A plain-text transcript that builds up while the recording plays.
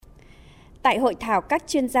Tại hội thảo, các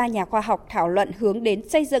chuyên gia nhà khoa học thảo luận hướng đến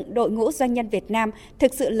xây dựng đội ngũ doanh nhân Việt Nam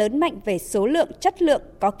thực sự lớn mạnh về số lượng, chất lượng,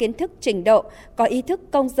 có kiến thức trình độ, có ý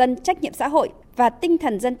thức công dân, trách nhiệm xã hội và tinh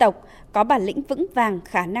thần dân tộc, có bản lĩnh vững vàng,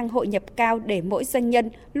 khả năng hội nhập cao để mỗi doanh nhân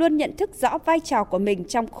luôn nhận thức rõ vai trò của mình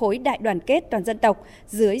trong khối đại đoàn kết toàn dân tộc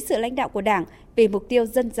dưới sự lãnh đạo của Đảng vì mục tiêu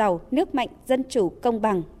dân giàu, nước mạnh, dân chủ, công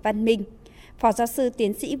bằng, văn minh. Phó giáo sư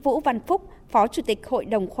tiến sĩ Vũ Văn Phúc, Phó Chủ tịch Hội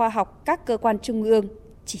đồng Khoa học các cơ quan trung ương,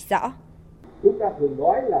 chỉ rõ. Chúng ta thường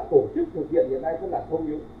nói là tổ chức thực hiện hiện nay rất là thông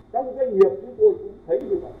yếu. Trong doanh nghiệp chúng tôi cũng thấy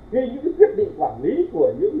như vậy. Khi những quyết định quản lý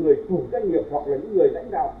của những người chủ doanh nghiệp hoặc là những người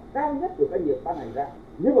lãnh đạo cao nhất của doanh nghiệp ban hành ra,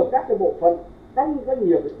 nhưng mà các cái bộ phận trong doanh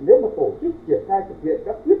nghiệp nếu mà tổ chức triển khai thực hiện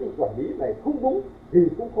các quyết định quản lý này không đúng thì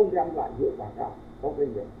cũng không đem lại hiệu quả cao trong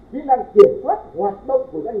doanh nghiệp. Kỹ năng kiểm soát hoạt động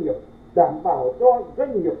của doanh nghiệp, đảm bảo cho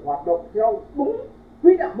doanh nghiệp hoạt động theo đúng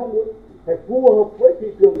quỹ đạo mong muốn, phải phù hợp với thị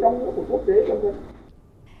trường trong nước của quốc tế v.v.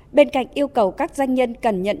 Bên cạnh yêu cầu các doanh nhân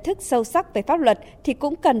cần nhận thức sâu sắc về pháp luật thì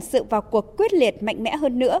cũng cần sự vào cuộc quyết liệt mạnh mẽ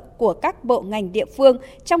hơn nữa của các bộ ngành địa phương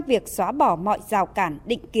trong việc xóa bỏ mọi rào cản,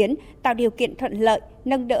 định kiến, tạo điều kiện thuận lợi,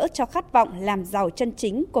 nâng đỡ cho khát vọng làm giàu chân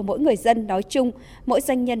chính của mỗi người dân nói chung, mỗi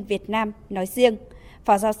doanh nhân Việt Nam nói riêng.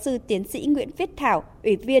 Phó giáo sư tiến sĩ Nguyễn Viết Thảo,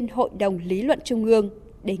 Ủy viên Hội đồng Lý luận Trung ương,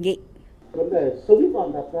 đề nghị. Vấn đề sống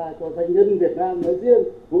còn đặt ra cho doanh nhân Việt Nam nói riêng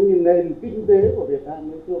cũng như nền kinh tế của Việt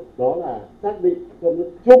Nam nói chung, đó là xác định cho nó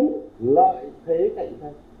trúng lợi thế cạnh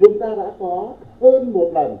tranh. Chúng ta đã có hơn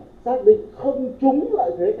một lần xác định không trúng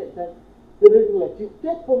lợi thế cạnh tranh, cho nên là chịu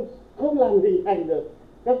chết không làm gì thành được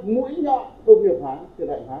các mũi nhọn công nghiệp hóa, hiện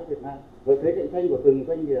đại hóa Việt Nam. Lợi thế cạnh tranh của từng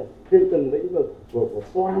doanh nghiệp trên từng lĩnh vực của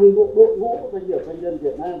toàn bộ đội ngũ doanh nghiệp doanh nhân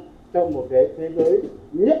Việt Nam trong một cái thế giới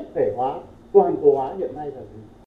nhất thể hóa, toàn cầu hóa hiện nay là gì?